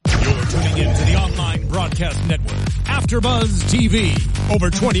Podcast Network. AfterBuzz TV. Over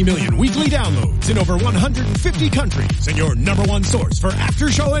 20 million weekly downloads in over 150 countries, and your number one source for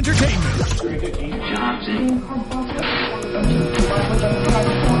after-show entertainment.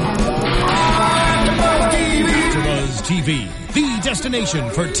 AfterBuzz TV, the destination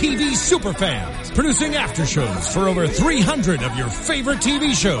for TV superfans, producing aftershows for over 300 of your favorite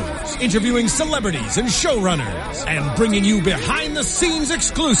TV shows, interviewing celebrities and showrunners, and bringing you behind-the-scenes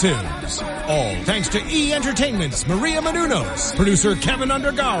exclusives. All thanks to E! Entertainment's Maria Menounos, producer Kevin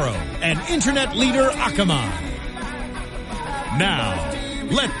Undergaro, and internet leader Akamai. Now,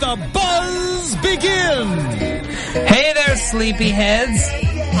 let the buzz begin! Hey there, sleepyheads.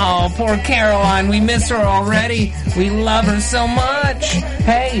 Oh, poor Caroline. We miss her already. We love her so much.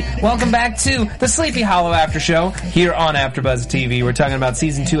 Hey, welcome back to the Sleepy Hollow After Show here on AfterBuzz TV. We're talking about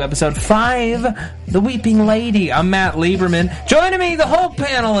Season 2, Episode 5, The Weeping Lady. I'm Matt Lieberman. Joining me, the whole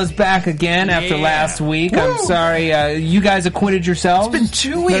panel is back again after last week. Woo! I'm sorry, you guys acquitted yourselves. It's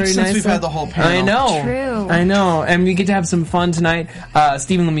been 2 weeks since we've had the whole panel. I know. True. I know. And we get to have some fun tonight.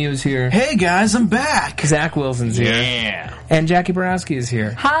 Stephen Lemieux is here. Hey guys, I'm back. Zach Wilson's here. Yeah. And Jackie Borowski is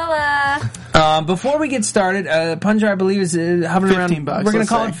here. Holla! Before we get started, Punjar, I believe, is hovering around. $15, We're going to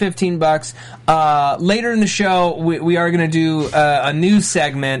call it $15. Later in the show, we are going to do a new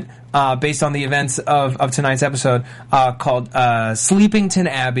segment based on the events of tonight's episode called Sleepington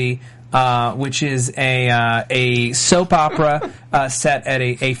Abbey. Which is a soap opera set at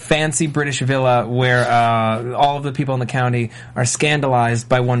a fancy British villa where all of the people in the county are scandalized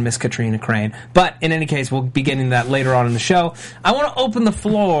by one Miss Katrina Crane. But in any case, we'll be getting that later on in the show. I want to open the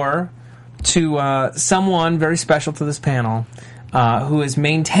floor to someone very special to this panel who has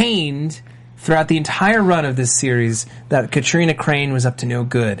maintained throughout the entire run of this series that Katrina Crane was up to no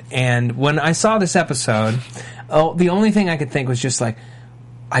good. And when I saw this episode, the only thing I could think was just like,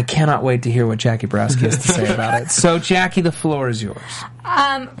 I cannot wait to hear what Jackie Borowski has to say about it. So, Jackie, the floor is yours.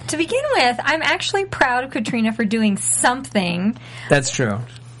 To begin with, I'm actually proud of Katrina for doing something. That's true.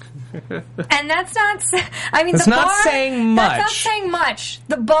 And that's not, I mean, that's the not bar, saying much. That's not saying much.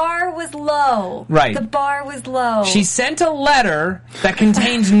 The bar was low. Right. The bar was low. She sent a letter that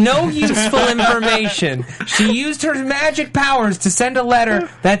contained no useful information. She used her magic powers to send a letter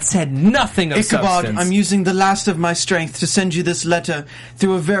that said nothing of Ichabod, substance. I'm using the last of my strength to send you this letter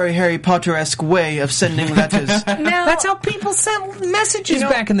through a very Harry Potter-esque way of sending letters. Now, that's how people sent messages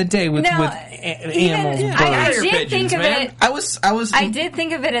back in the day with animals. I did think of it. I did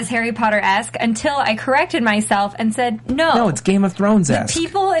think of it as Harry Potter-esque until I corrected myself and said, no, it's Game of Thrones-esque.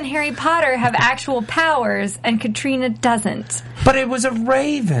 People in Harry Potter have actual powers, and Katrina doesn't. But it was a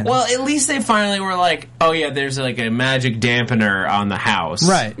raven. Well, at least they finally were like, oh yeah, there's like a magic dampener on the house.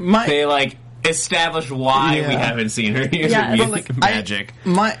 Right. They like established why we haven't seen her use magic.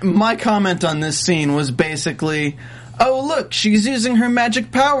 My comment on this scene was basically, oh look, she's using her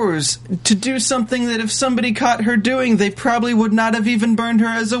magic powers to do something that if somebody caught her doing, they probably would not have even burned her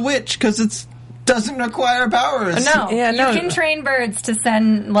as a witch, because it doesn't require powers. No, you can train birds to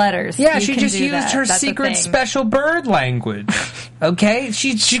send letters. Yeah, you she just used her secret special bird language. Okay?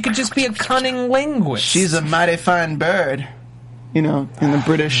 She could just be a cunning linguist. She's a mighty fine bird. You know, in the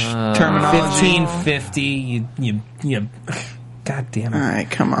British terminology. 1550, you God damn it. All right,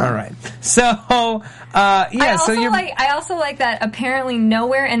 come on. All right. So, I also like that apparently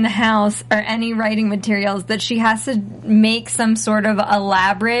nowhere in the house are any writing materials that she has to make some sort of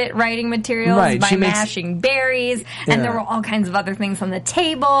elaborate writing materials by mashing berries, and there were all kinds of other things on the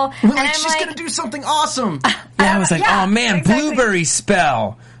table. We're like, she's going to do something awesome. I was like, oh man, exactly. Blueberry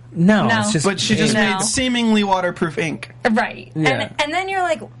spell. No, it's just... But she just made seemingly waterproof ink. Right. Yeah. And then you're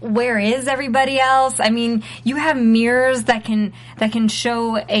like, where is everybody else? I mean, you have mirrors that can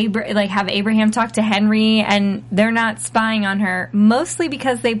show have Abraham talk to Henry, and they're not spying on her, mostly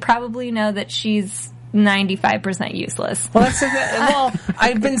because they probably know that she's 95% useless. Well,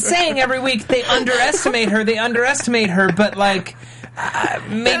 I've been saying every week they underestimate her, but like...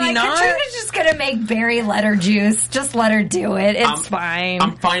 maybe not. Katrina's just gonna make berry letter juice. Just let her do it. It's fine.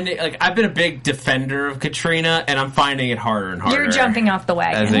 I'm finding I've been a big defender of Katrina, and I'm finding it harder and harder. You're jumping off the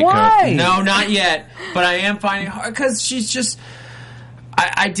wagon. Why? No, not yet. But I am finding it hard because she's just.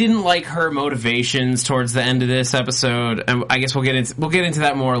 I didn't like her motivations towards the end of this episode, and I guess we'll get into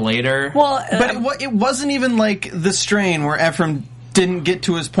that more later. Well, but it wasn't even like the strain where Ephraim didn't get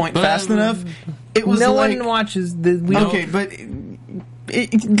to his point fast enough. It was one watches the. But.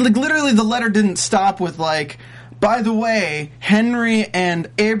 Literally, the letter didn't stop with, like, by the way, Henry and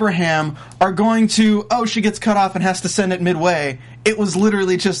Abraham are going to, she gets cut off and has to send it midway. It was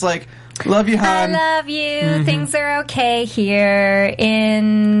literally just like, love you, hon. I love you. Mm-hmm. Things are okay here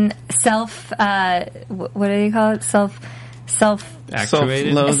in what do you call it?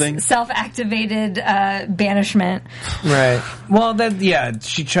 Activated. Self-loathing. Self-activated banishment. Right. Well,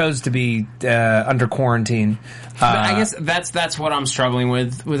 she chose to be under quarantine. I guess that's what I'm struggling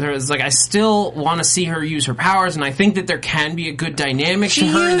with her. Is like I still want to see her use her powers, and I think that there can be a good dynamic She to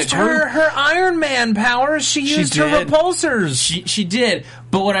her in the used group. her Iron Man powers. She used her did. repulsors. She did,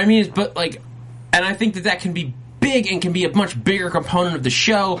 but what I mean is, and I think that can be big and can be a much bigger component of the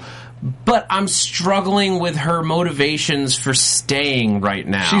show. But I'm struggling with her motivations for staying right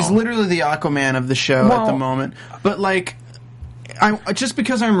now. She's literally the Aquaman of the show at the moment. But just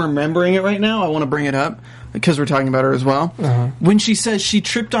because I'm remembering it right now, I want to bring it up because we're talking about her as well. When she says she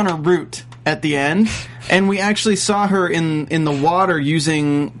tripped on a root at the end, and we actually saw her in the water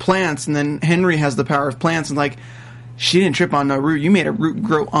using plants, and then Henry has the power of plants, and she didn't trip on no root. You made a root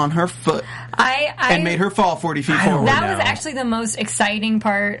grow on her foot and made her fall 40 feet forward. That was actually the most exciting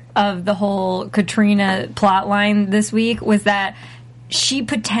part of the whole Katrina plotline this week, was that she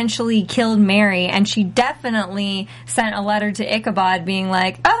potentially killed Mary, and she definitely sent a letter to Ichabod being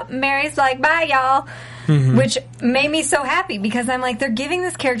like, oh, Mary's like, bye, y'all. Which made me so happy, because I'm like, they're giving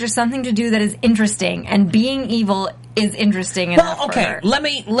this character something to do that is interesting, and being evil is interesting enough Well, okay, for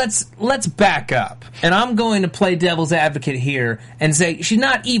her. let's back up. And I'm going to play devil's advocate here and say she's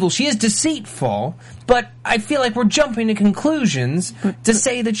not evil, she is deceitful, but I feel like we're jumping to conclusions to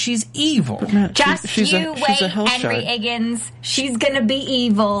say that she's evil. Just she's you a wait, hell Henry shard. Higgins. She's gonna be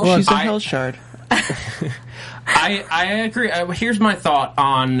evil. She's a hell shard. I agree. Here's my thought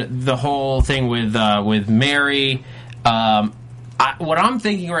on the whole thing with Mary. What I'm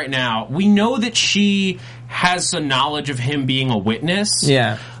thinking right now, we know that she has some knowledge of him being a witness.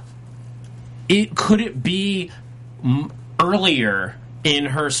 Yeah. Could it be earlier in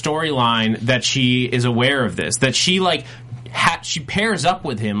her storyline that she is aware of this? That she she pairs up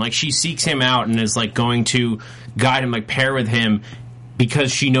with him, she seeks him out and is going to guide him, pair with him,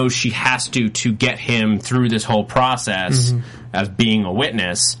 because she knows she has to get him through this whole process as being a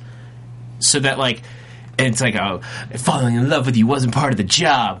witness, so that it's falling in love with you wasn't part of the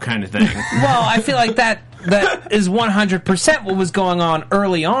job kind of thing. Well, I feel like that is 100% what was going on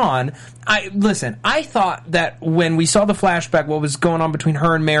early on. I thought that when we saw the flashback, what was going on between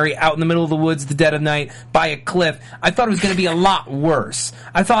her and Mary out in the middle of the woods, the dead of night, by a cliff, I thought it was going to be a lot worse.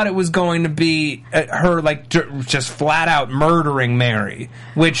 I thought it was going to be her just flat out murdering Mary,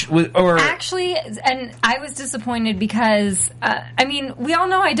 which was Actually, and I was disappointed because we all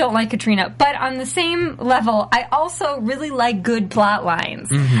know I don't like Katrina, but on the same level, I also really like good plot lines,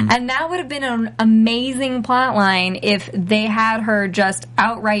 and that would have been an amazing plot line if they had her just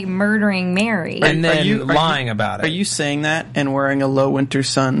outright murdering Mary and then lying about it. Are you saying that and wearing a Low Winter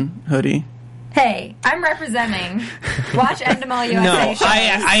Sun hoodie? Hey, I'm representing. Watch Endemol USA No, shows. I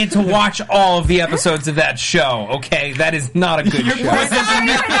had to watch all of the episodes of that show, okay? That is not a good show.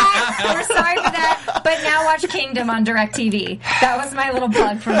 We're sorry for that. But now watch Kingdom on DirecTV. That was my little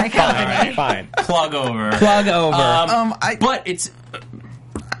plug for my company. Fine. Plug over. But it's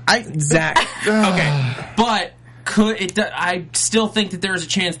Zach. okay, but I still think that there's a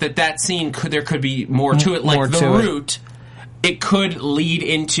chance that scene there could be more to it, More the to it. root. It could lead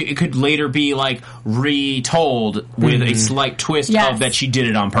into. It could later be retold with a slight twist Yes. of that she did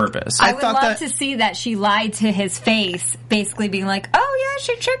it on purpose. I would thought love that- to see that she lied to his face, basically being like, "Oh yeah,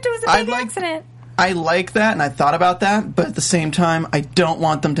 she tripped. It was a big accident." I like that, and I thought about that, but at the same time, I don't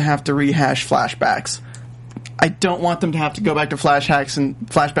want them to have to rehash flashbacks. I don't want them to have to go back to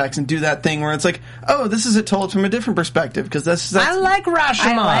flashbacks and do that thing where it's oh, this is it told from a different perspective, because that's I like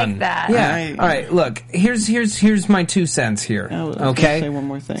Rashomon. I like that. Yeah. All right. Look, here's my 2 cents here. I was Okay. gonna say one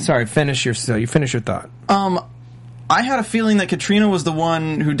more thing. Sorry. Finish your thought. I had a feeling that Katrina was the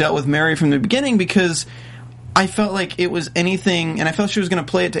one who dealt with Mary from the beginning, because I felt like it was anything, and I felt she was going to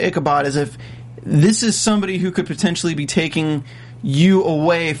play it to Ichabod as if this is somebody who could potentially be taking you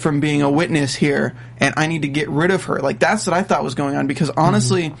away from being a witness here, and I need to get rid of her. That's what I thought was going on, because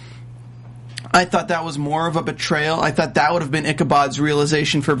honestly, I thought that was more of a betrayal. I thought that would have been Ichabod's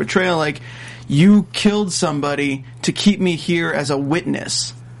realization for betrayal. You killed somebody to keep me here as a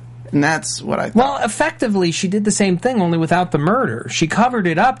witness. And that's what I thought. Well, effectively, she did the same thing, only without the murder. She covered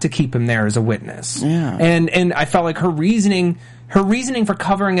it up to keep him there as a witness. Yeah. And I felt like her reasoning for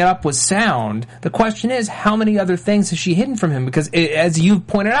covering it up was sound. The question is, how many other things has she hidden from him? Because as you've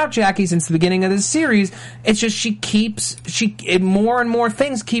pointed out, Jackie, since the beginning of this series, it's just more and more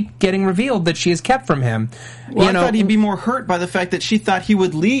things keep getting revealed that she has kept from him. Well, I thought he'd be more hurt by the fact that she thought he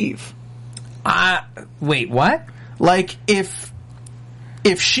would leave. Wait, what? If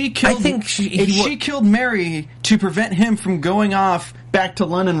if she killed, she killed Mary to prevent him from going off back to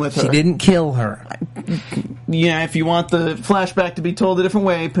London with her. She didn't kill her. Yeah, if you want the flashback to be told a different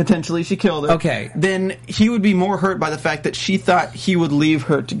way, potentially she killed her. Okay. Then he would be more hurt by the fact that she thought he would leave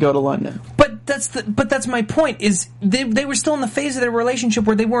her to go to London. But that's my point. Is they were still in the phase of their relationship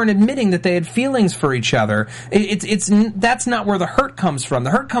where they weren't admitting that they had feelings for each other. That's not where the hurt comes from.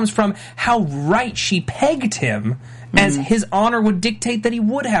 The hurt comes from how right she pegged him, as his honor would dictate that he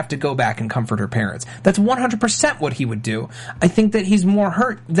would have to go back and comfort her parents. That's 100% what he would do. I think that he's more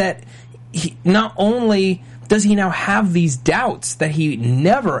hurt that not only does he now have these doubts that he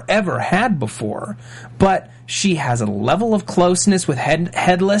never ever had before, but she has a level of closeness with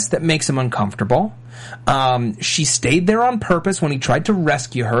Headless that makes him uncomfortable. She stayed there on purpose when he tried to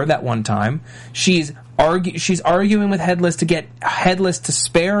rescue her that one time. She's arguing with Headless to get Headless to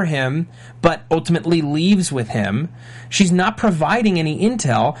spare him, but ultimately leaves with him. She's not providing any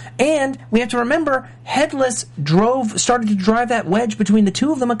intel, and we have to remember, Headless started to drive that wedge between the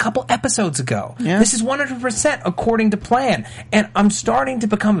two of them a couple episodes ago. Yeah. This is 100% according to plan, and I'm starting to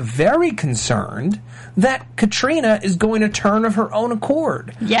become very concerned that Katrina is going to turn of her own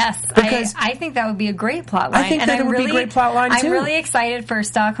accord. Yes, Because I think that would be a great plot line. I think that would be a great plot line, too. I'm really excited for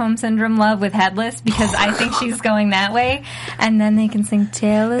Stockholm Syndrome love with Headless, because I think she's going that way, and then they can sing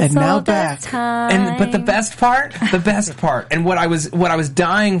 "Tell Us And now All back. That Time." But the best part, and what I was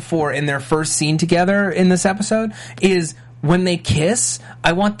dying for in their first scene together in this episode is when they kiss.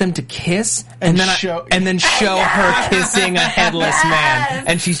 I want them to kiss and then show her kissing a headless man,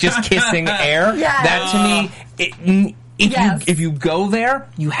 and she's just kissing air. Yes. That to me, if you go there,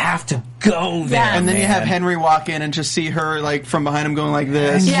 you have to go there. Yes. And then you have Henry walk in and just see her like from behind him going like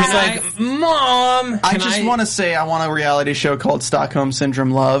this. And Yeah. she's like, "Mom." I want to say I want a reality show called Stockholm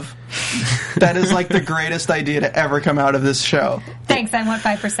Syndrome Love. That is like the greatest idea to ever come out of this show. Thanks, I want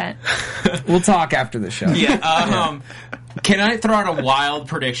 5%. We'll talk after the show. Yeah. Can I throw out a wild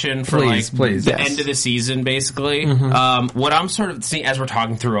prediction for Please, the yes. end of the season, basically? What I'm sort of seeing as we're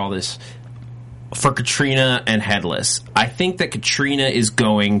talking through all this, for Katrina and Headless, I think that Katrina is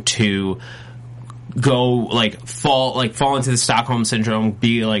going to go fall into the Stockholm Syndrome,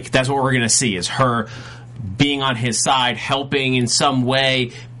 be like, that's what we're going to see, is her being on his side, helping in some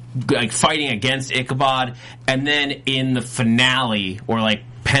way, like fighting against Ichabod, and then in the finale or like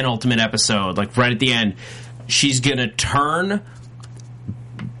penultimate episode, like right at the end, she's gonna turn,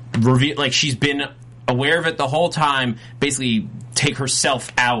 reveal, like she's been aware of it the whole time, basically take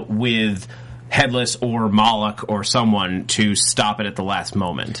herself out with Headless or Moloch or someone to stop it at the last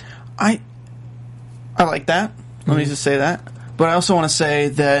moment. I like that. Let me just say that. But I also want to say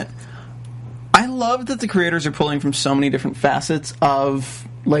that I love that the creators are pulling from so many different facets of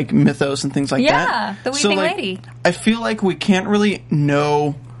like mythos and things like that. Yeah, the Weeping Lady. I feel like we can't really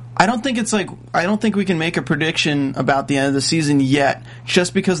know. I don't think we can make a prediction about the end of the season yet,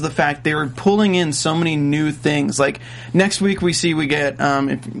 just because of the fact they were pulling in so many new things. Like next week we get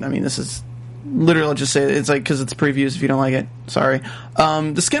this is literally, I'll just say it's like, because it's previews if you don't like it, sorry.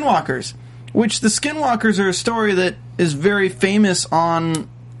 The Skinwalkers, which the Skinwalkers are a story that is very famous on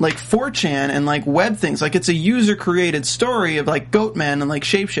like 4chan and like web things. Like it's a user created story of like goatmen and like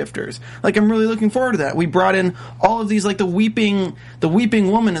shapeshifters. Like I'm really looking forward to that. We brought in all of these, like the Weeping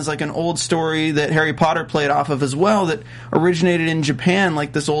Woman is like an old story that Harry Potter played off of as well, that originated in Japan,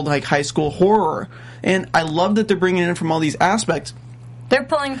 like this old like high school horror. And I love that they're bringing it in from all these aspects. They're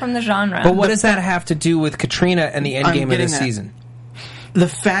pulling from the genre. But what does that have to do with Katrina and the end I'm game of getting this that. season? The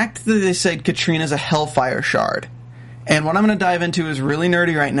fact that they said Katrina's a Hellfire Shard, and what I'm going to dive into is really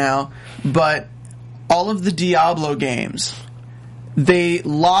nerdy right now, but all of the Diablo games, they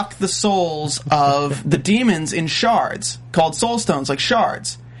lock the souls of the demons in shards, called soul stones, like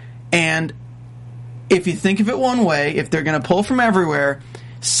shards. And if you think of it one way, if they're going to pull from everywhere,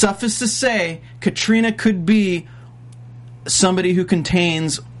 suffice to say, Katrina could be somebody who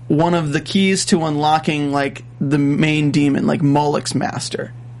contains one of the keys to unlocking, like, the main demon, like Moloch's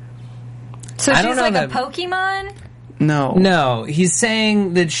master. So I she's don't know like that- a Pokemon? No, he's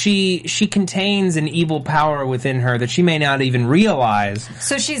saying that she contains an evil power within her that she may not even realize.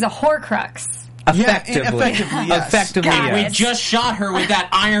 So she's a Horcrux. Effectively, yes. effectively, Got yes. it. We just shot her with that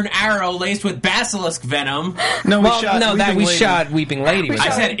iron arrow laced with basilisk venom. No, We shot Weeping Lady. I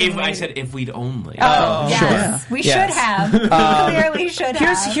said if we'd only. Oh, yes. sure. We Yes. should have. We clearly should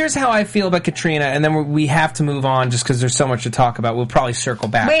have. Here's how I feel about Katrina, and then we have to move on just because there's so much to talk about. We'll probably circle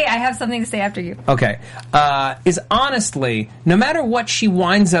back. Wait, I have something to say after you. Okay. Is honestly, no matter what she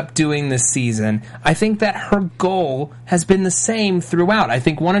winds up doing this season, I think that her goal has been the same throughout. I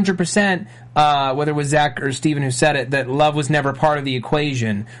think 100%, whether it was Zach or Steven who said it, that love was never part of the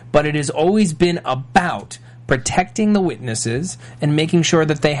equation, but it has always been about protecting the witnesses and making sure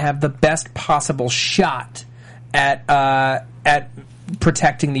that they have the best possible shot at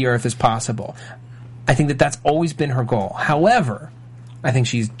protecting the Earth as possible. I think that that's always been her goal. However, I think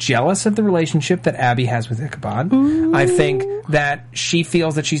she's jealous of the relationship that Abby has with Ichabod. Ooh. I think that she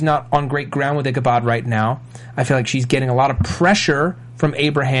feels that she's not on great ground with Ichabod right now. I feel like she's getting a lot of pressure from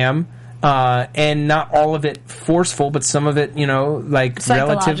Abraham, and not all of it forceful, but some of it, like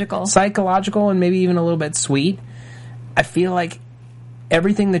psychological, and maybe even a little bit sweet. I feel like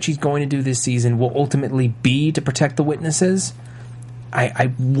everything that she's going to do this season will ultimately be to protect the witnesses.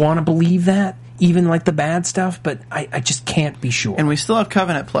 I want to believe that, even like the bad stuff, but I just can't be sure. And we still have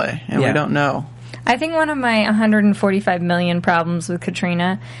Covenant play, and we don't know. I think one of my 145 million problems with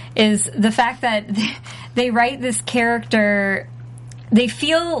Katrina is the fact that they write this character, they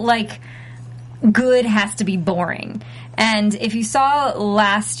feel like good has to be boring. And if you saw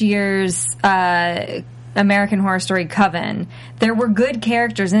last year's American Horror Story Coven, there were good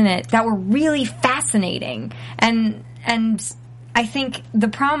characters in it that were really fascinating. And I think the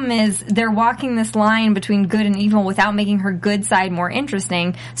problem is they're walking this line between good and evil without making her good side more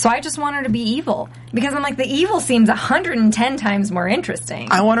interesting. So I just want her to be evil. Because I'm like, the evil seems 110 times more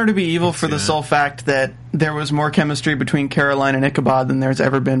interesting. I want her to be evil for the sole fact that there was more chemistry between Caroline and Ichabod than there's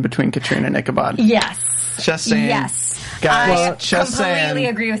ever been between Katrina and Ichabod. Yes. Just saying. Yes. Guys, I completely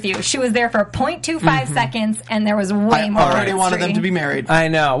agree with you. She was there for 0.25 seconds, and there was way more. I already wanted them to be married. I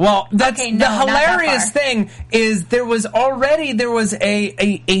know. Well, that's the hilarious thing is there was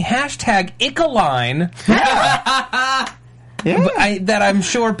a hashtag Icaline. Yeah. That I'm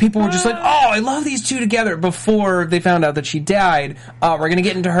sure people were just like, oh, I love these two together before they found out that she died. We're going to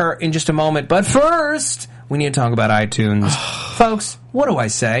get into her in just a moment. But first, we need to talk about iTunes. Folks, what do I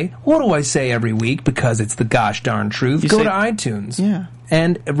say? What do I say every week? Because it's the gosh darn truth. Go to iTunes. Yeah.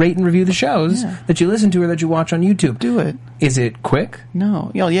 And rate and review the shows that you listen to or that you watch on YouTube. Do it. Is it quick?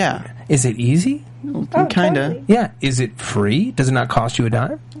 No. Yeah. Is it easy? Kind of. Totally. Yeah. Is it free? Does it not cost you a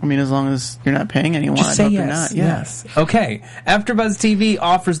dime? I mean, as long as you're not paying anyone. Just say I hope yes. you're not. Yes. Okay. AfterBuzz TV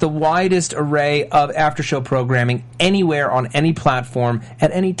offers the widest array of after-show programming anywhere on any platform at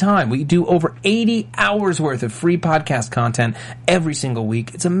any time. We do over 80 hours worth of free podcast content every single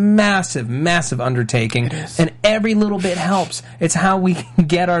week. It's a massive, massive undertaking, and every little bit helps. It's how we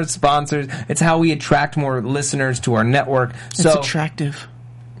get our sponsors. It's how we attract more listeners to our network. It's attractive.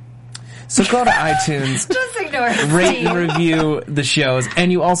 So go to iTunes, Just ignore it, rate Steve. and review the shows,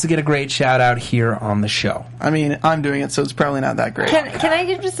 and you also get a great shout-out here on the show. I mean, I'm doing it, so it's probably not that great. Can I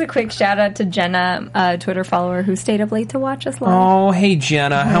give just a quick shout out to Jenna, a Twitter follower who stayed up late to watch us live? Oh, hey,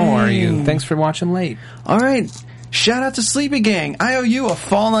 Jenna. How are you? Thanks for watching late. All right. Shout out to Sleepy Gang. I owe you a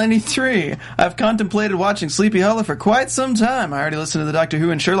Fall 93. I've contemplated watching Sleepy Hollow for quite some time. I already listened to the Doctor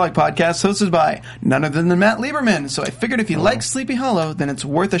Who and Sherlock podcast hosted by none other than Matt Lieberman, so I figured if you like Sleepy Hollow, then it's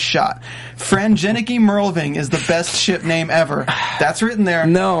worth a shot. Fran Jenneke Merlving is the best ship name ever. That's written there.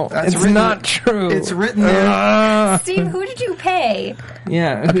 No, That's it's not true. It's written there. Steve, who did you pay?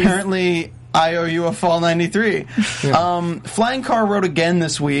 Yeah. Apparently, I owe you a Fall 93. Flying Car wrote again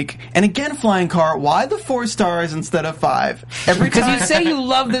this week. And again, Flying Car, why the 4 stars instead of 5? Because you say you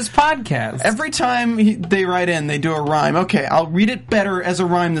love this podcast. Every time they write in, they do a rhyme. Okay, I'll read it better as a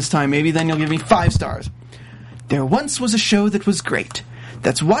rhyme this time. Maybe then you'll give me 5 stars. There once was a show that was great.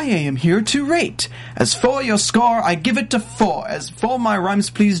 That's why I am here to rate. As for your score, I give it a 4. As for my rhymes,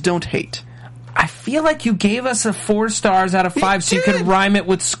 please don't hate. I feel like you gave us a 4 stars out of 5 so you could rhyme it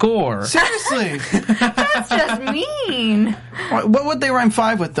with score. Seriously. That's just mean. What would they rhyme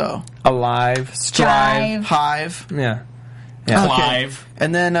 5 with, though? Alive, strive. Jive. Hive. Yeah. Clive.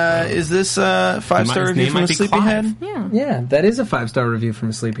 And then, is this a 5-star review from a Sleepyhead? Yeah. Yeah, that is a 5-star review from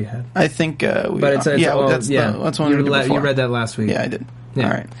a Sleepyhead. I think But it's that's one we did before. you read that last week. Yeah, I did. Yeah.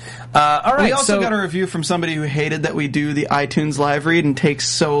 All right. All right. We also so, got a review from somebody who hated that we do the iTunes live read and takes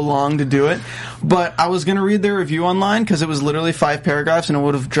so long to do it. But I was going to read their review online because it was literally 5 paragraphs, and I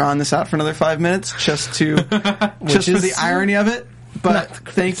would have drawn this out for another 5 minutes just for the irony of it. But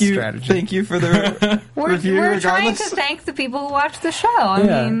thank you for the review. We're regardless. trying to thank the people who watch the show. I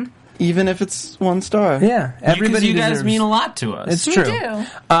mean, even if it's 1 star. Yeah, everybody you guys deserves. mean a lot to us. It's we true. do.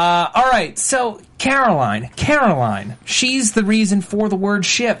 All right, so Caroline, she's the reason for the word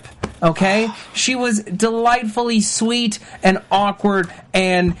ship, okay? She was delightfully sweet and awkward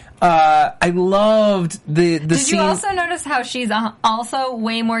and I loved the Did scene. you also notice how she's also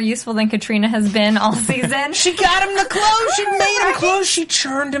way more useful than Katrina has been all season? She got him the clothes. She made him clothes. She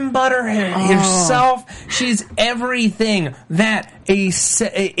churned him butter herself. She's everything that an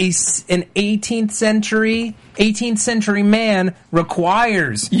 18th century man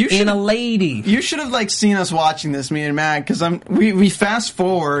requires in a lady. You should have seen us watching this, me and Matt, because we fast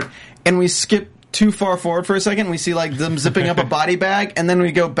forward and we skip too far forward for a second. We see them zipping up a body bag, and then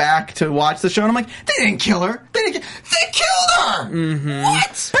we go back to watch the show, and I'm like, they didn't kill her. They killed her. Mm-hmm.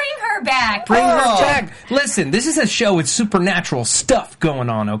 What? Bring her back. Bring her back. Listen, this is a show with supernatural stuff going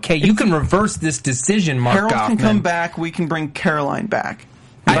on. Okay, you can reverse this decision, Mark Harold Goffman. can come back. We can bring Caroline back.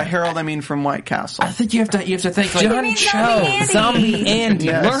 By Harold, I mean from White Castle. I think you have to think John mean Cho, Zombie Andy.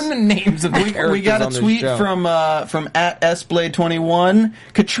 Yes. Learn the names of the characters. We got a on this tweet show. from @sblade21.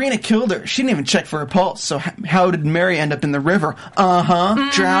 Katrina killed her. She didn't even check for her pulse. So how did Mary end up in the river?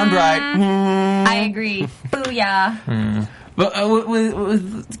 Drowned, right? I agree. Booyah. But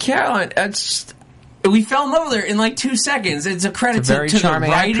with Caroline, we fell in love with her in 2 seconds. It's a credit very to the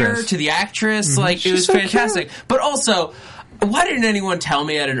charming writer, actress. to the actress. It She's was so fantastic. cute. But also, why didn't anyone tell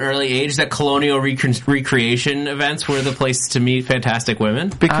me at an early age that colonial recreation events were the place to meet fantastic women?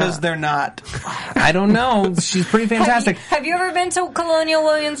 Because they're not. I don't know. She's pretty fantastic. Have you ever been to Colonial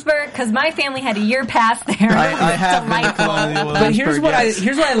Williamsburg? Because my family had a year pass there. I have been to Delightful. Colonial But here's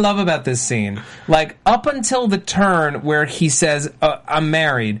Williamsburg, what I love about this scene. Up until the turn where he says, "I'm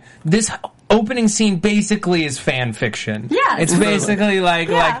married," this opening scene basically is fan fiction. Yeah, it's totally. basically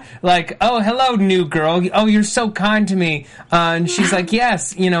oh, hello, new girl. Oh, you're so kind to me. And she's like,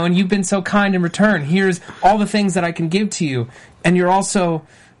 yes, and you've been so kind in return. Here's all the things that I can give to you, and you're also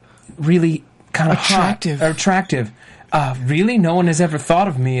really kind of Attractive. Attractive. Really? No one has ever thought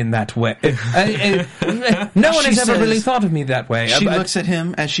of me in that way. No one has ever really thought of me that way. She looks at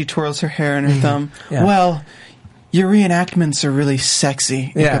him as she twirls her hair in her thumb. Yeah. Well, your reenactments are really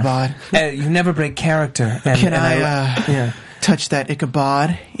sexy, Ichabod. You never break character. And, Can and I touch that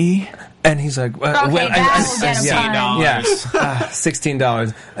Ichabod-y? And he's like, Okay, that will get him fine. yeah,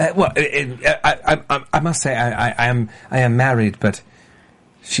 $16. I must say, I am married, but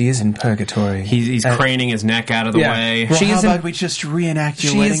she is in purgatory. He's craning his neck out of the way. Well, She how is in- about we just reenact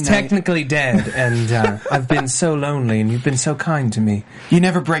your She wedding is night? technically dead, and I've been so lonely, and you've been so kind to me. You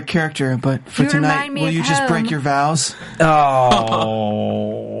never break character, but for You tonight, remind me will of you just break home. your vows?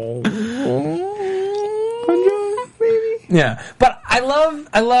 Oh. Yeah, but I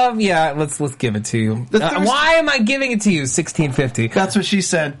love. Yeah, let's give it to you. Why am I giving it to you? $16.50. That's what she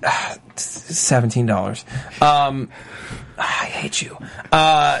said. $17. I hate you.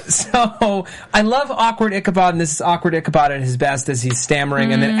 So I love awkward Ichabod, and this is awkward Ichabod at his best as he's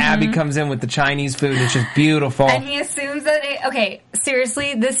stammering, and then Abby comes in with the Chinese food, and it's just beautiful. And he assumes that okay,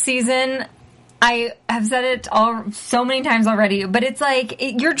 seriously, this season, I have said it so many times already, but it's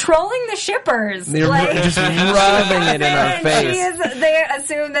you're trolling the shippers. They're just rubbing it in her face. They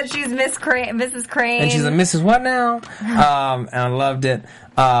assume that she's Mrs. Crane. And she's like, Mrs. What now? And I loved it.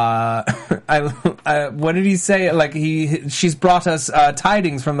 What did he say? She's brought us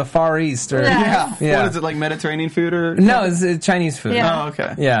tidings from the Far East. Or, Yeah. Yeah. What is it, Mediterranean food or? No, it's Chinese food. Yeah. Oh,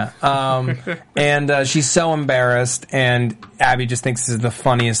 okay. Yeah. And she's so embarrassed, and Abby just thinks this is the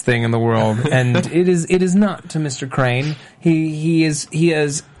funniest thing in the world, and it is not to Mr. Crane. He has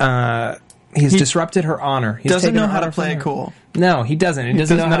disrupted her honor. He's Doesn't taken know her how to honor from play it her. cool. No, he doesn't. He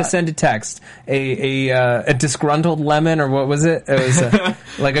doesn't know how to send a text. A disgruntled lemon, or what was it? It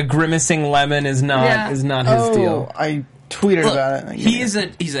was a grimacing lemon is not his deal. I tweeted about it. He's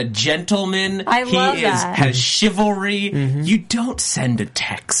a gentleman. I love that. Has chivalry. You don't send a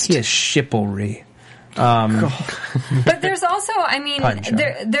text. He has chivalry. But there's also,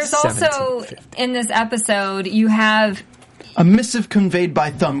 Punch-Out. there's also in this episode you have A missive conveyed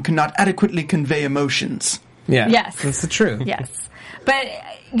by thumb cannot adequately convey emotions. Yeah. Yes. That's the truth. Yes. But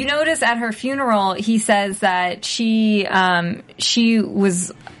you notice at her funeral, he says that she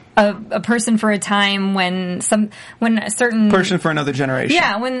was a person for a time when a certain Person for another generation.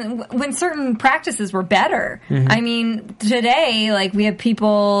 yeah, when certain practices were better. I mean, today, we have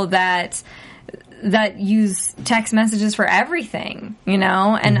people that use text messages for everything, and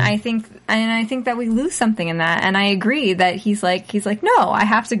I think that we lose something in that. And I agree that he's like, no, I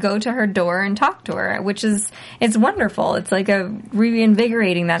have to go to her door and talk to her, it's wonderful. It's like a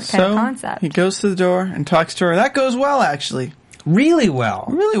reinvigorating that kind of concept. He goes to the door and talks to her. That goes well, actually. Really well.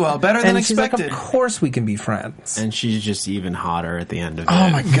 Really well. Better than And she's like, expected. of course we can be friends. And she's just even hotter at the end of it. Oh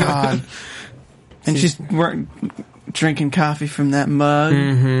my god. And she's wearing drinking coffee from that mug.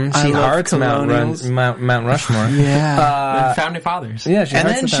 She hearts Mount Rushmore. Yeah. Founding Fathers. Yeah, she And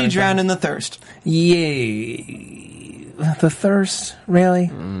hearts then the she founding drowned in the thirst. Yay. The thirst,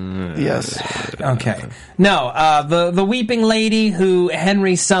 really? Yes. Okay. No, the weeping lady who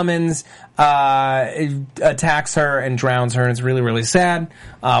Henry summons attacks her and drowns her, and it's really, really sad.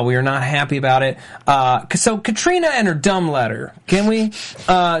 We are not happy about it. So Katrina and her dumb letter. Can we?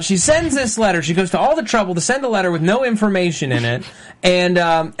 She sends this letter. She goes to all the trouble to send a letter with no information in it. And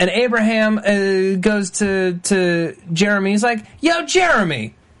Abraham goes to Jeremy. He's like, "Yo,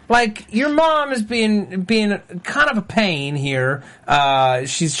 Jeremy. Like, your mom is being kind of a pain here.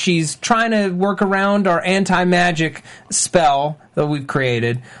 She's trying to work around our anti-magic spell that we've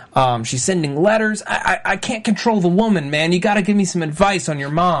created. She's sending letters. I can't control the woman, man. You gotta give me some advice on your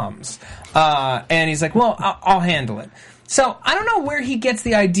moms." And he's like, "Well, I'll handle it." So, I don't know where he gets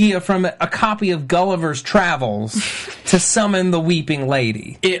the idea from a copy of Gulliver's Travels to summon the weeping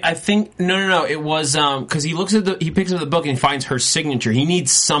lady. I think no. It was because he picks up the book and finds her signature. He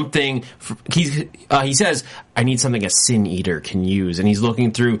needs something. He says, "I need something a sin eater can use," and he's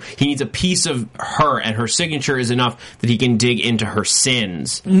looking through. He needs a piece of her, and her signature is enough that he can dig into her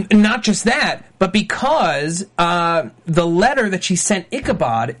sins. Not just that, but because the letter that she sent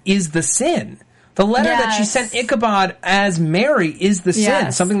Ichabod is the sin. The letter that she sent Ichabod as Mary is the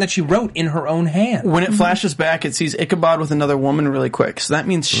sin, something that she wrote in her own hand. When it flashes back, it sees Ichabod with another woman really quick. So that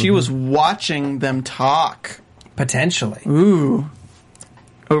means she was watching them talk. Potentially. Ooh.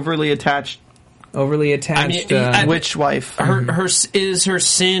 Overly attached witch wife. Her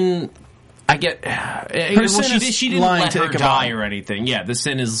sin. I get. She didn't let her die or anything. Yeah, the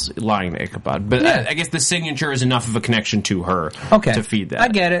sin is lying to Ichabod. But I guess the signature is enough of a connection to her to feed that. I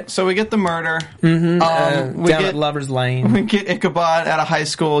get it. So we get the murder. Down at Lover's Lane. We get Ichabod at a high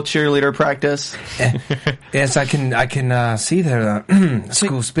school cheerleader practice. Yes, I can see their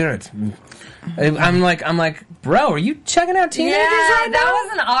school spirit. I'm like, bro, are you checking out teenagers right now? That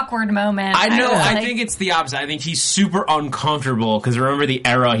was an awkward moment. I know. I think it's the opposite. I think he's super uncomfortable because remember the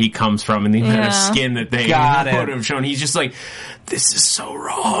era he comes from and the amount of skin that they would have shown. He's just like, this is so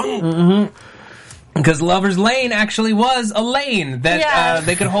wrong. Because Lover's Lane actually was a lane that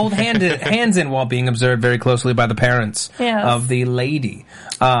they could hold hands in while being observed very closely by the parents of the lady.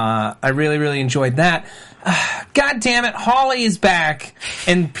 I really, really enjoyed that. God damn it, Hawley is back,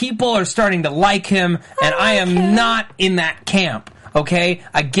 and people are starting to like him, and I am not in that camp. Okay?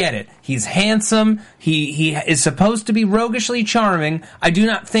 I get it. He's handsome. He is supposed to be roguishly charming. I do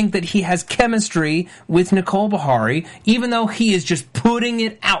not think that he has chemistry with Nicole Beharie, even though he is just putting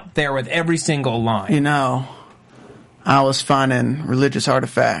it out there with every single line. You know, I was finding religious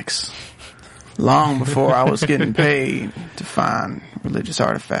artifacts long before I was getting paid to find religious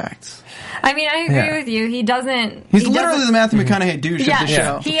artifacts. I mean, I agree with you. He doesn't... He's literally the Matthew McConaughey douche of the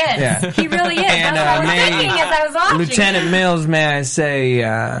show. He is. Yeah. He really is. And, that's what I was thinking as I was watching. Lieutenant Mills, may I say...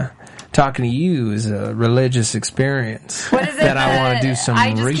 talking to you is a religious experience. What is it that I want to do some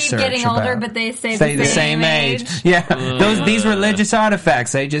research about. I just keep getting older, but they say the same age. Yeah, these religious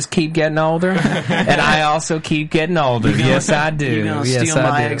artifacts, they just keep getting older, and I also keep getting older. Yes, I do. You gonna steal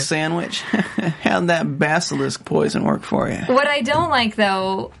my egg sandwich? How'd that basilisk poison work for you? What I don't like,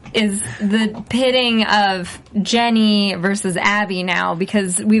 though, is the pitting of Jenny versus Abby now,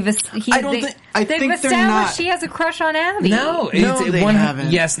 because they've established she has a crush on Abby. No, they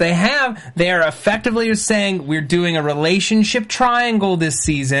haven't. Yes, they have. They are effectively saying we're doing a relationship triangle this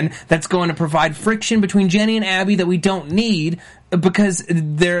season that's going to provide friction between Jenny and Abby that we don't need because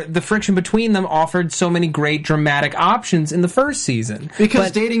the friction between them offered so many great dramatic options in the first season.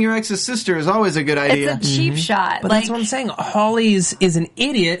 Because dating your ex's sister is always a good idea. It's a cheap shot. But that's what I'm saying. Hawley is an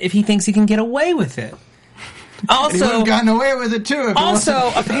idiot if he thinks he can get away with it. Also, he would have gotten away with it too.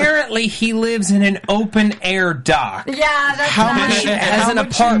 Apparently, he lives in an open air dock. Yeah, that's how much as an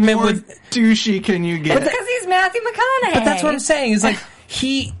apartment more with douchey can you get? Because he's Matthew McConaughey. But that's what I'm saying. Is like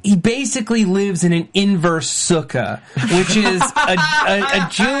he basically lives in an inverse sukkah, which is a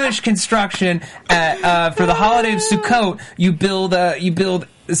Jewish construction. For the holiday of Sukkot, you build a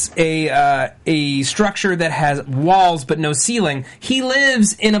structure that has walls but no ceiling. He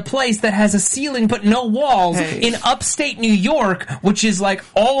lives in a place that has a ceiling but no walls in upstate New York, which is like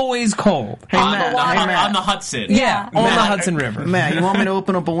always cold. On the Hudson. Yeah, on the Hudson River. Matt, you want me to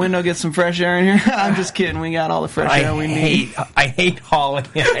open up a window, get some fresh air in here? I'm just kidding. We got all the fresh air we need. I hate Hawley.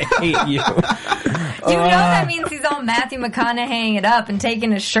 I hate you. You know that means he's all Matthew McConaugheying it up and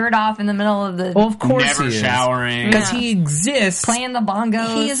taking his shirt off in the middle of the... Well, of course never he is. Showering. Because he exists... Playing the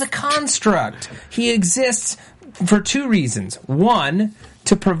bongos. He is a construct. He exists for two reasons. One,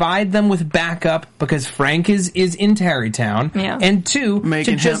 to provide them with backup because Frank is in Tarrytown, Yeah. and 2,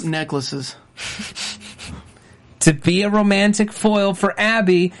 Making to just hemp necklaces. to be a romantic foil for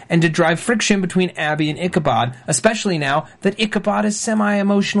Abby and to drive friction between Abby and Ichabod, especially now that Ichabod is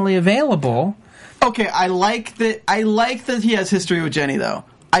semi-emotionally available. Okay, I like that he has history with Jenny, though.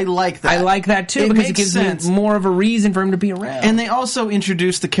 I like that. I like that too, because it gives sense. me more of a reason for him to be around. And they also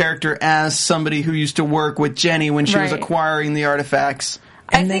introduced the character as somebody who used to work with Jenny when she was Right. acquiring the artifacts.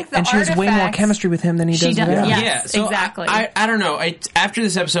 I think the and she has way more artifacts- chemistry with him than he She does does, with yeah. Abby. Yeah, so exactly. I don't know. After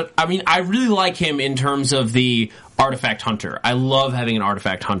this episode, I mean, I really like him in terms of the artifact hunter. I love having an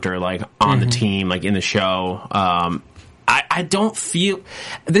artifact hunter like on the team, like in the show. I don't feel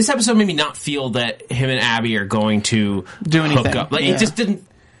this episode made me not feel that him and Abby are going to Do anything. hook up. Like Yeah. it just didn't.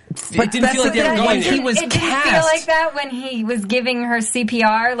 But It didn't feel like that's they were the thing, going when there. he was it didn't feel cast. like that when he was giving her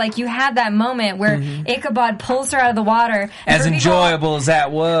CPR. Like, you had that moment where Ichabod pulls her out of the water. And As for people- enjoyable as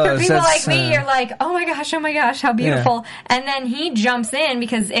that was. For people that's, like me, you're like, oh my gosh, how beautiful. Yeah. And then he jumps in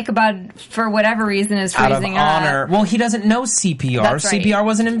because Ichabod, for whatever reason, is out of freezing honor. up. Well, he doesn't know CPR. That's right. CPR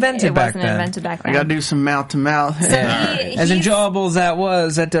wasn't invented It back wasn't then. invented back I then. gotta do some mouth to mouth. So As he's- enjoyable as that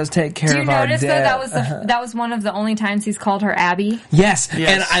was, that does take care Do you of our notice though debt. that was one of the only times he's called her Abby? Yes. Yes.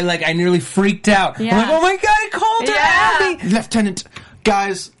 And I nearly freaked out. Yeah. I'm like, oh my god, he called her Yeah. Abby! Lieutenant,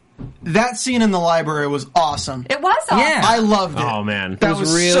 guys, that scene in the library was awesome. It was awesome. Yeah. I loved it. Oh, man. that It was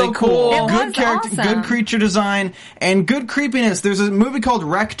was really so cool. cool. It Good was character, awesome. good creature design, and good creepiness. There's a movie called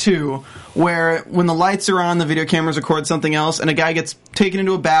Wreck 2 where when the lights are on, the video cameras record something else, and a guy gets taken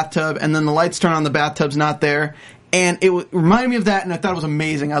into a bathtub, and then the lights turn on, the bathtub's not there, and it reminded me of that, and I thought it was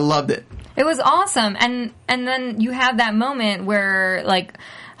amazing. I loved it. It was awesome. And then you have that moment where, like,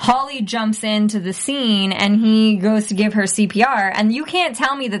 Holly jumps into the scene and he goes to give her CPR, and you can't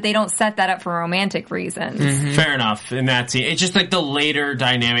tell me that they don't set that up for romantic reasons. Fair enough. In that scene, it's just like the later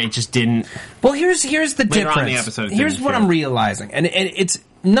dynamic. It just didn't. Well, here's the Later difference. on in the episode, it Here's didn't what feel- I'm realizing, and it's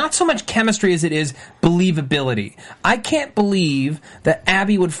not so much chemistry as it is believability. I can't believe that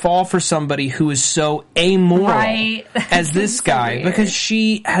Abby would fall for somebody who is so amoral Right. as this So guy weird. because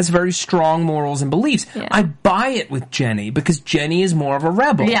she has very strong morals and beliefs. Yeah. I buy it with Jenny because Jenny is more of a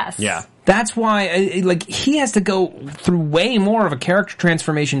rebel. Yes. Yeah. That's why, like, he has to go through way more of a character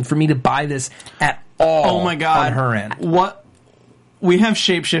transformation for me to buy this at all. Oh my god. On her end. What? We have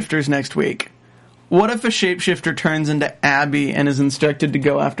shapeshifters next week. What if a shapeshifter turns into Abby and is instructed to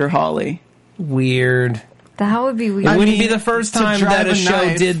go after Holly? Weird. That would be weird. It wouldn't mean, be the first to time drive that a a show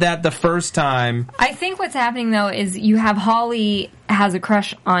knife- did that the first time. I think what's happening though is you have Holly has a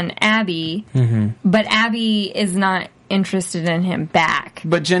crush on Abby, but Abby is not interested in him back.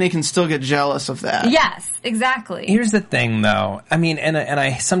 But Jenny can still get jealous of that. Yes, exactly. Here's the thing, though. I mean, and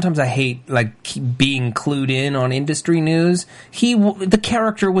I sometimes I hate like being clued in on industry news. The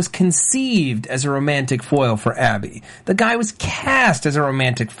character was conceived as a romantic foil for Abby. The guy was cast as a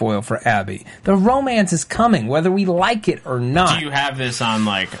romantic foil for Abby. The romance is coming, whether we like it or not. Do you have this on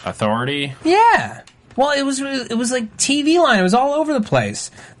like authority? Yeah. Well, it was like TV line. It was all over the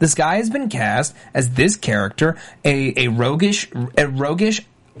place. This guy has been cast as this character, a roguish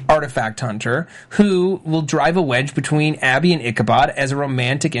artifact hunter who will drive a wedge between Abby and Ichabod as a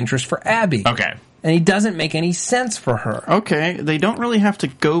romantic interest for Abby. Okay. And he doesn't make any sense for her. Okay, they don't really have to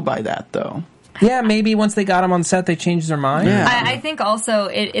go by that, though. Yeah, maybe once they got him on set, they changed their mind. Yeah. I think also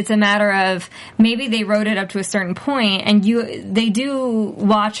it's a matter of maybe they wrote it up to a certain point, and they do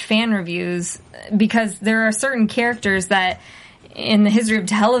watch fan reviews because there are certain characters that in the history of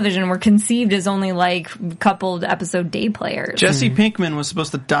television were conceived as only like coupled episode day players. Jesse Pinkman was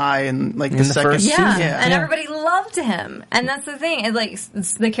supposed to die in like the the second first season. Yeah, and everybody loved him, and that's the thing. It's like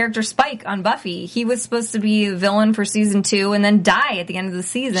it's the character Spike on Buffy, he was supposed to be a villain for season 2 and then die at the end of the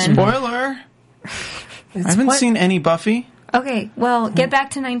season. Spoiler. I haven't seen any Buffy. Okay, well, get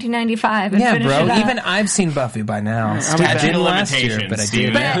back to 1995 and Yeah, finish bro. it up. Even I've seen Buffy by now. I Statute didn't of last year, limitations, but I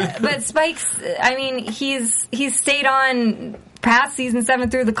did. Steven. But Spike's, I mean, he's stayed on past season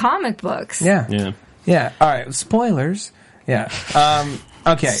 7 through the comic books. Yeah. Yeah. Yeah. All right. Spoilers. Yeah.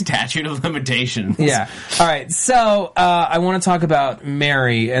 Okay. Statute of limitations. Yeah. All right. So I want to talk about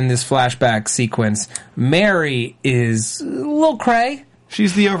Mary and this flashback sequence. Mary is a little cray.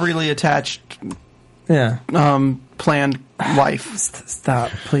 She's the overly attached, Yeah. planned wife.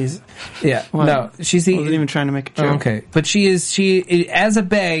 Stop, please. Yeah. What? No, she's the. I wasn't even trying to make a joke. Okay, but she as a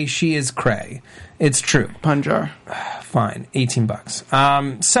bae, she is cray. It's true. Punjar. Fine,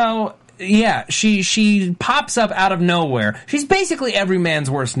 $18. So yeah, she pops up out of nowhere. She's basically every man's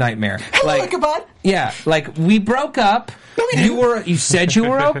worst nightmare. Hello, Ichabod. Yeah, like we broke up. No, we didn't. You said you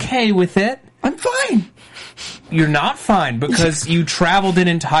were okay with it. I'm fine. You're not fine because you traveled an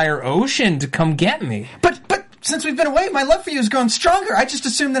entire ocean to come get me. But since we've been away, my love for you has grown stronger. I just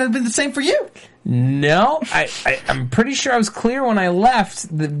assumed that it had been the same for you. No, I'm pretty sure I was clear when I left.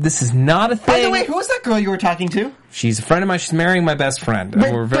 This is not a thing. By the way, who was that girl you were talking to? She's a friend of mine. She's marrying my best friend.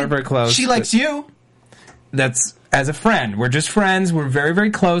 We're very, very close. She likes you. That's as a friend. We're just friends. We're very,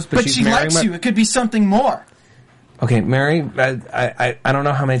 very close. But she's she marrying likes you. It could be something more. Okay, Mary, I don't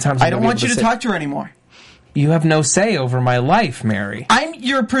know how many times I don't want you to talk to her anymore. You have no say over my life, Mary. I'm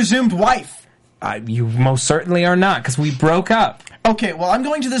your presumed wife. You most certainly are not, because we broke up. Okay, well, I'm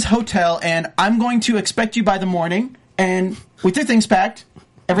going to this hotel, and I'm going to expect you by the morning, and with your things packed,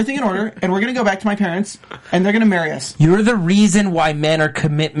 everything in order, and we're going to go back to my parents, and they're going to marry us. You're the reason why men are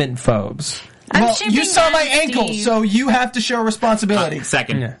commitment phobes. Well, you saw my ankle, so you have to show responsibility.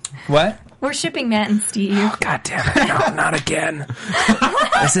 Second. Yeah. What? We're shipping Matt and Steve. Oh, God damn it. No, not again.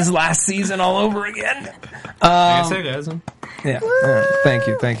 This is last season all over again. I say, guys. Yeah. Thank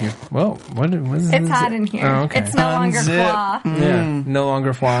you. Whoa, what is It's hot in here. Oh, okay. It's no longer Unzip. flaw. Yeah, no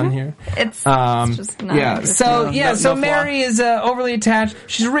longer flaw in here. It's just not. Yeah. So no so flaw. Mary is overly attached.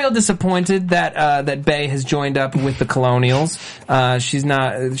 She's real disappointed that that Bay has joined up with the Colonials. She's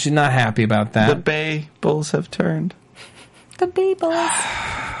not happy about that. The Bay Bulls have turned. The Beebles.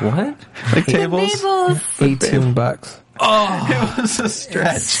 What? Like The tables. Beebles. $18. It was a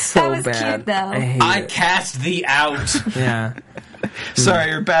stretch. So That was bad. cute, though. I hate I it. cast thee out. Yeah.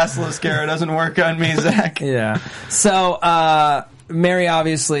 Sorry, your basilisk arrow doesn't work on me, Zach. Yeah. So Mary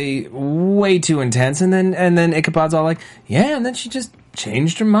obviously way too intense, and then Ichabod's all like, yeah, and then she just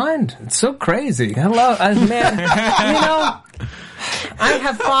changed her mind. It's so crazy. Hello, man. I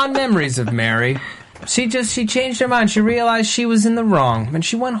have fond memories of Mary. She changed her mind. She realized she was in the wrong, and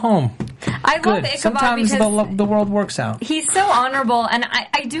she went home. I love Good. Ichabod Sometimes because the world works out. he's so honorable, and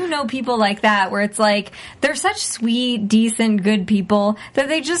I do know people like that where it's like they're such sweet, decent, good people that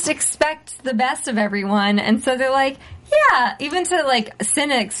they just expect the best of everyone, and so they're like, yeah, even to like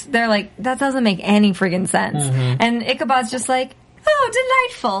cynics, they're like, that doesn't make any friggin' sense. And Ichabod's just like, oh,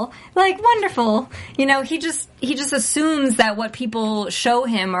 delightful, like wonderful. He just assumes that what people show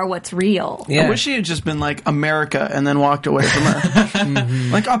him are what's real. Yeah. I wish he had just been like America and then walked away from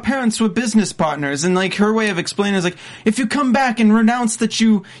her. Like, our parents were business partners, and like her way of explaining is like, if you come back and renounce that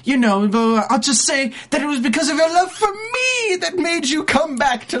you know, I'll just say that it was because of your love for me that made you come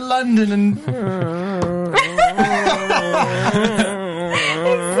back to London and...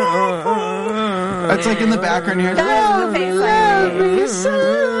 It's like in the background here. That's the face I made. So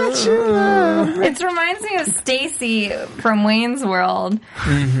much. It reminds me of Stacy from Wayne's World.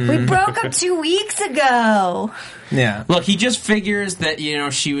 We broke up 2 weeks ago. Yeah. Look, he just figures that,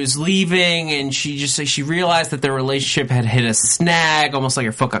 she was leaving, and she realized that their relationship had hit a snag, almost like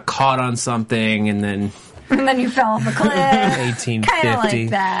her foot got caught on something, and then... And then you fell off a cliff. 1850. Kind of like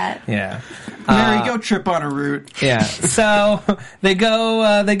that. Yeah. Mary, go trip on a root. Yeah. So they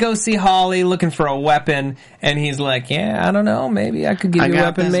go see Holly looking for a weapon, and he's like, yeah, I don't know, maybe I could give you a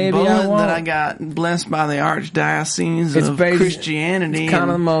weapon, this maybe I bullet won't. that I got blessed by the Archdiocese It's of basi- Christianity. It's kind of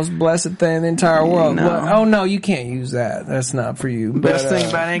the most blessed thing in the entire world. No. What? Oh no, you can't use that. That's not for you. Best But, thing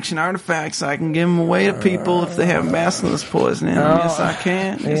about ancient artifacts, I can give them away to people if they have basilisk poison in them. Yes, I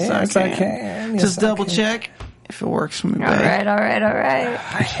can. Yes, I can. Yes, Just I double can. check if it works for me, All babe. right.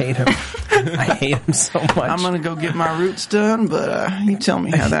 I hate him. I hate him so much. I'm gonna go get my roots done, but you tell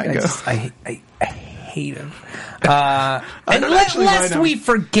me how that goes. I hate him. And don't actually mind lest him. we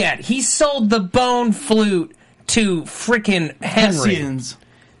forget, he sold the bone flute to frickin' Henry. Hessians.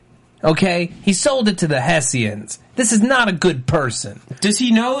 Okay? He sold it to the Hessians. This is not a good person. Does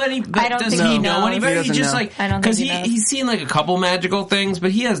he know any? I don't does think he he know knows. anybody? He He doesn't just know. like I don't because think he knows. he's seen like a couple magical things,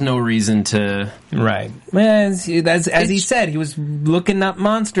 but he has no reason to. Right. Well, as he said, he was looking up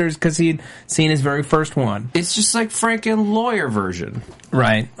monsters because he'd seen his very first one. It's just like Franken lawyer version.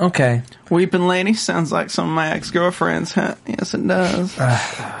 Right. Okay. Weeping Lady sounds like some of my ex-girlfriends, huh? Yes, it does.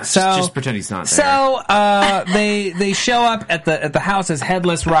 So Just pretend he's not there. So they show up at the house as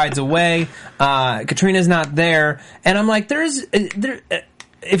Headless rides away. Katrina's not there, and I'm like,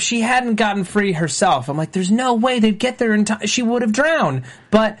 if she hadn't gotten free herself, I'm like, there's no way they'd get there in time. She would have drowned.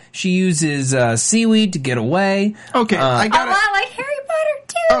 But she uses seaweed to get away. Okay, I A got it. lot like Harry Potter,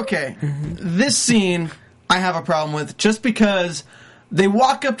 too. Okay, this scene I have a problem with just because they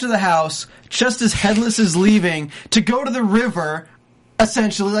walk up to the house just as Headless is leaving to go to the river,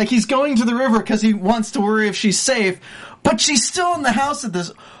 essentially. Like, he's going to the river because he wants to worry if she's safe, but she's still in the house at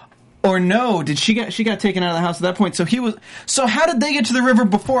this... Or no, she got taken out of the house at that point, so how did they get to the river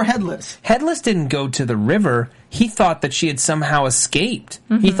before Headless? Headless didn't go to the river. he thought that she had somehow escaped.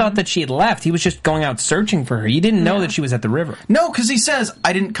 He thought that she had left. He was just going out searching for her. He didn't know that she was at the river. No, because he says,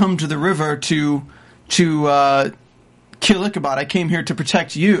 I didn't come to the river to kill Ichabod. I came here to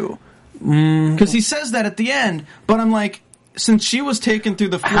protect you. Because he says that at the end, but I'm like, since she was taken through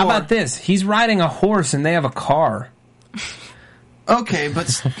the floor... How about this? He's riding a horse and they have a car. Okay,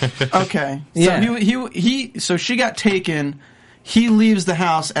 but... Okay. Yeah. So she got taken... He leaves the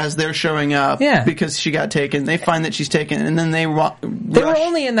house as they're showing up because she got taken. They find that she's taken, and then they rush. They were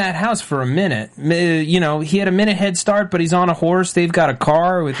only in that house for a minute. You know, he had a minute head start, but he's on a horse. They've got a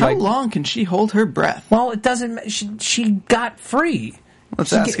car with How long can she hold her breath? Well, it doesn't... She got free.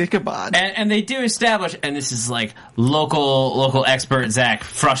 Let's ask Ichabod. And they do establish, and this is like local expert Zach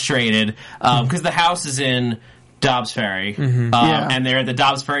frustrated because the house is in Dobbs Ferry, and they're at the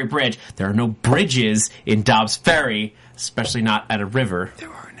Dobbs Ferry Bridge. There are no bridges in Dobbs Ferry, especially not at a river. There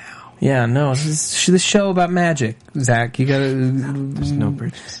are now. Yeah, no, this is the show about magic, Zach. You gotta... There's no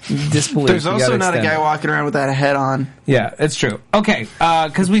bridges. Disbelief. There's also not a guy walking around with that head on. Yeah, it's true. Okay,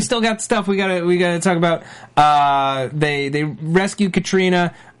 because we still got stuff we gotta talk about. They rescue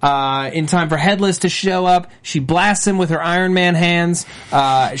Katrina in time for Headless to show up. She blasts him with her Iron Man hands.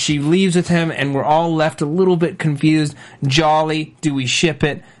 She leaves with him, and we're all left a little bit confused. Jolly, do we ship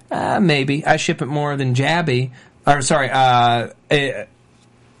it? Maybe. I ship it more than Jabby. Or, sorry,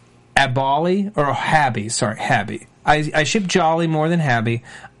 Abali? Or Habby. Sorry, Habby. I ship Jolly more than Habby.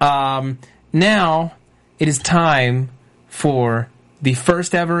 Now, it is time for the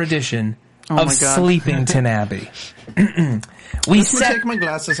first ever edition of Sleepington Abbey. Take my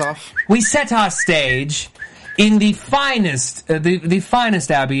glasses off. We set our stage in the finest, the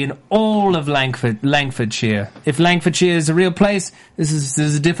finest abbey in all of Langfordshire. If Langfordshire is a real place, this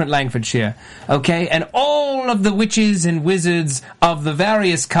is a different Langfordshire. Okay? And all of the witches and wizards of the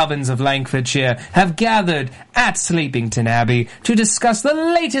various covens of Langfordshire have gathered at Sleepington Abbey to discuss the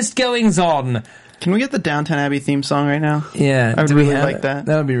latest goings-on. Can we get the Downton Abbey theme song right now? Yeah. I would really like that.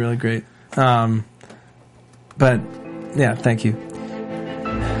 That would be really great. But, yeah, thank you.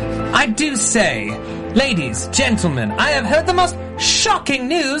 I do say, ladies, gentlemen, I have heard the most shocking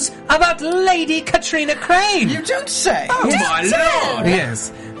news about Lady Katrina Crane. You don't say. Oh, my lord.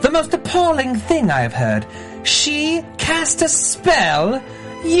 Yes. The most appalling thing I have heard. She cast a spell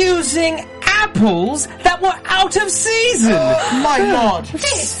using apples that were out of season. My lord.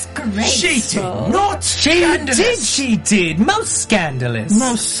 Disgraceful. She did not. She did. Most scandalous.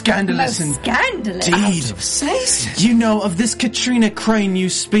 Most scandalous Scandalous. indeed. You know, of this Katrina Crane you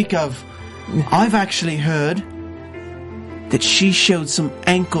speak of, I've actually heard that she showed some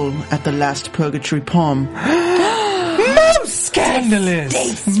ankle at the last Purgatory Palm. Most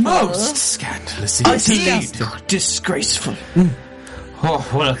scandalous. Most Scandalous indeed. Disgraceful. Oh,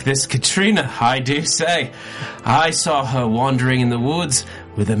 well, look, this Katrina, I do say. I saw her wandering in the woods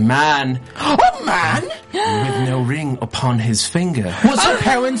with a man. A man? With no ring upon his finger. Was her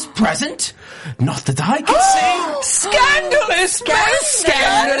parents present? Not that I can see. Scandalous!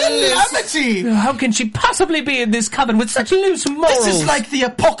 Calamity! How can she possibly be in this coven with such loose morals? This is like the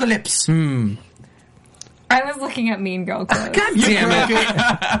apocalypse. I was looking at Mean Girl quotes. God damn it.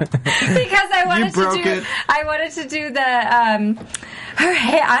 Because I wanted to do the her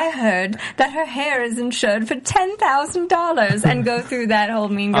hair. I heard that her hair is insured for $10,000 and go through that whole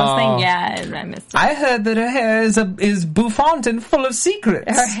Mean Girls thing. Yeah, I missed it. I heard that her hair is bouffant and full of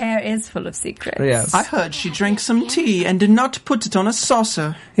secrets. Her hair is full of secrets. Yes. I heard she drank some tea and did not put it on a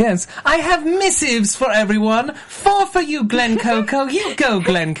saucer. Yes. I have missives for everyone. 4 for you, Glen Coco. You go,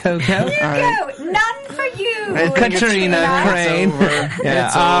 Glen Coco. You go. None for you. Katrina Crane. Yeah,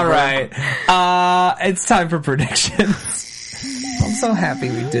 It's all over. right. It's time for predictions. I'm so happy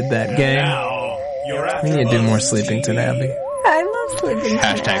we did that game. Now, you're We need to do more Sleepington Abbey. I love Sleepington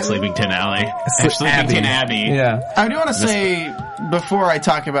Hashtag Abbey. Sleepington Alley. Sleepington Abbey. Yeah. I do want to say, before I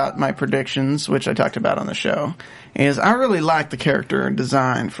talk about my predictions, which I talked about on the show, is I really like the character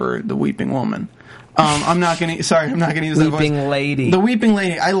design for the Weeping Woman. I'm not gonna use that voice. Weeping Lady. The Weeping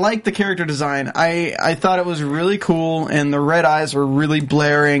Lady. I like the character design. I thought it was really cool, and the red eyes were really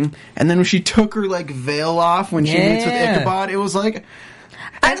blaring. And then when she took her veil off when she meets with Ichabod, it was like.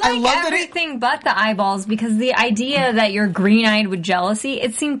 I I like love that everything but the eyeballs because the idea that you're green-eyed with jealousy,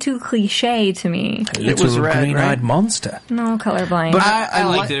 it seemed too cliche to me. It was red, green-eyed right? monster. No, colorblind. But I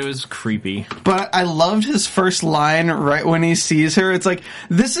liked it. It was creepy. But I loved his first line right when he sees her. It's like,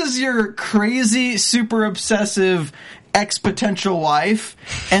 this is your crazy, super obsessive ex-potential wife,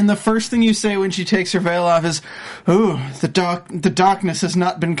 and the first thing you say when she takes her veil off is, "Ooh, the darkness has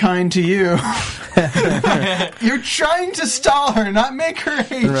not been kind to you." You're trying to stall her, not make her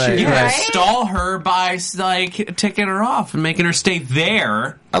hate you. Yeah, Right? stall her by like taking her off and making her stay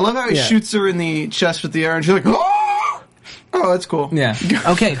there. I love how he shoots her in the chest with the arrow, and she's like, "Oh, that's cool." Yeah.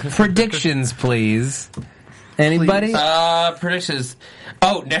 Okay, predictions, please. Anybody? Predictions.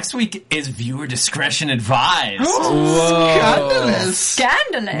 Oh, next week is viewer discretion advised. Scandalous.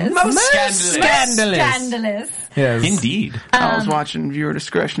 Scandalous. Most scandalous. Scandalous. Yes. Indeed. I was watching viewer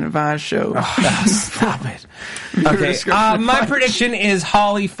discretion advised show. Stop it. Okay, my prediction is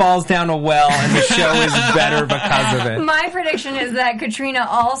Holly falls down a well and the show is better because of it. My prediction is that Katrina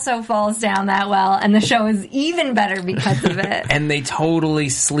also falls down that well, and the show is even better because of it. And they totally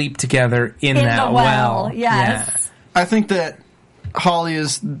sleep together in that the well. Yes. Yeah. I think that Holly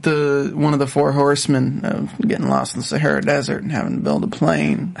is one of the four horsemen of getting lost in the Sahara Desert and having to build a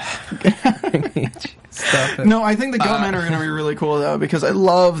plane. Stop it. No, I think the Goatmen are going to be really cool, though, because I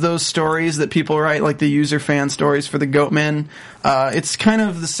love those stories that people write, like the user fan stories for the Goatmen. It's kind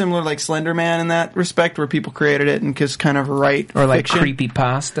of the similar, like, Slender Man in that respect, where people created it and just kind of write Or like fiction.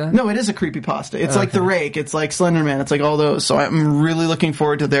 creepypasta. No, it is a creepypasta. It's like The Rake. It's like Slender Man. It's like all those. So I'm really looking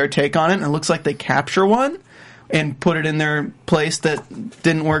forward to their take on it, and it looks like they capture one and put it in their place that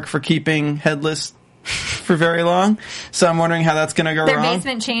didn't work for keeping Headless for very long. So I'm wondering how that's going to go Their wrong.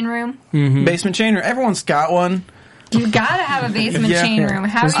 basement chain room. Basement chain room. Everyone's got one. You gotta have a basement Yeah. chain room.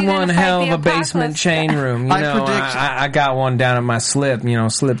 How There's are you one gonna hell fight of the a basement apocalypse? chain room. You I know, predict- I got one down at my slip,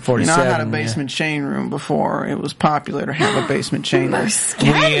 slip 47. You know, I had a basement chain room before. It was popular to have a basement chain room. We had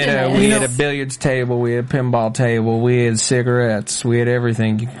a Scandalous. billiards table, we had a pinball table, we had cigarettes, we had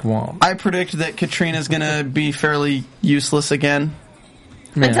everything you could want. I predict that Katrina's going to be fairly useless again.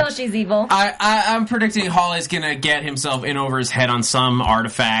 Until she's evil. I'm predicting Holly's gonna get himself in over his head on some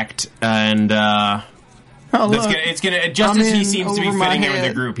artifact, and Oh, look. it's gonna just I'm as he in seems to be over my fitting in with the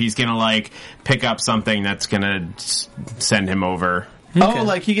head. group, he's gonna like pick up something that's gonna send him over. Oh,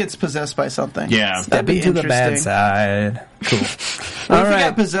 like he gets possessed by something. Yeah. That'd Step be into the bad interesting. side. Cool. What All if he right.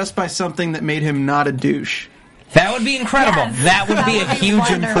 got possessed by something that made him not a douche? That would be incredible. Yes. That would be a That would be huge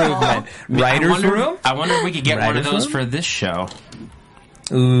wonderful. improvement. Writer's room? I wonder if we could get one of Writer's those room? for this show.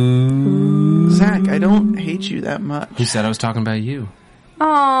 Ooh. Zach, I don't hate you that much. Who said I was talking about you?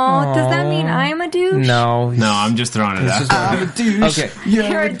 Oh, does that mean I'm a douche? No. No, I'm just throwing it out. I'm a douche. Okay.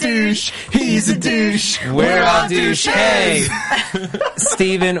 You're a douche. He's a douche. We're all douche. Hey,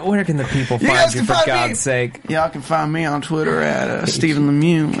 Steven, where can the people find guys you, can for find me. God's sake? Y'all can find me on Twitter at Stephen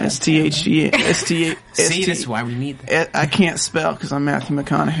Lemieux. STHE. See, this is why we need that. I can't spell because I'm Matthew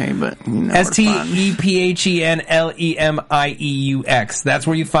McConaughey, but you know where to find me. STEPHENLEMIEUX. That's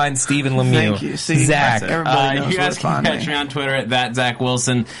where you find Stephen Lemieux. Thank you. See, Zach. everybody knows You where guys to can find catch me. me on Twitter at that Zach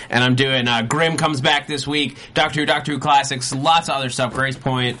Wilson, and I'm doing Grimm comes back this week, Doctor Who Classics, lots of other stuff. Grace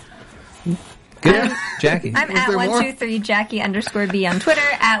Point. Good. Jackie. I'm at there more? 123 Jackie_B on Twitter,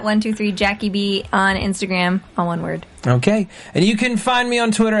 at 123 Jackie B on Instagram, all one word. Okay. And you can find me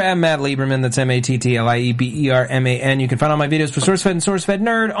on Twitter at Matt Lieberman. That's MATTLIEBERMAN. You can find all my videos for SourceFed and SourceFed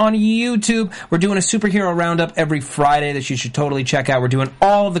Nerd on YouTube. We're doing a superhero roundup every Friday that you should totally check out. We're doing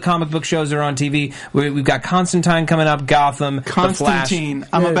all of the comic book shows that are on TV. We've got Constantine coming up, Gotham, The Constantine. Flash.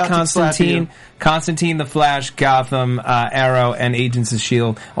 I'm about to slap you. Constantine, The Flash, Gotham, Arrow, and Agents of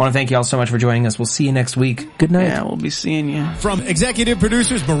S.H.I.E.L.D. I want to thank you all so much for joining us. We'll see you next week. Good night. Yeah, we'll be seeing you. From executive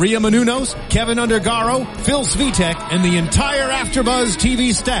producers Maria Menounos, Kevin Undergaro, Phil Svitek, and the entire AfterBuzz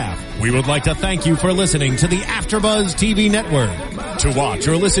TV staff, we would like to thank you for listening to the AfterBuzz TV network. To watch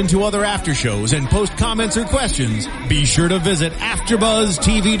or listen to other after shows and post comments or questions, be sure to visit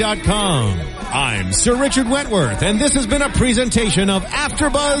AfterBuzzTV.com. I'm Sir Richard Wentworth, and this has been a presentation of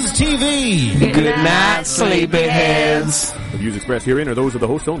AfterBuzz TV. Good night, sleepyheads. The views expressed herein are those of the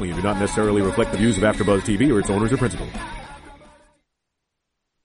host only and do not necessarily reflect the views of AfterBuzz TV or its owners or principals.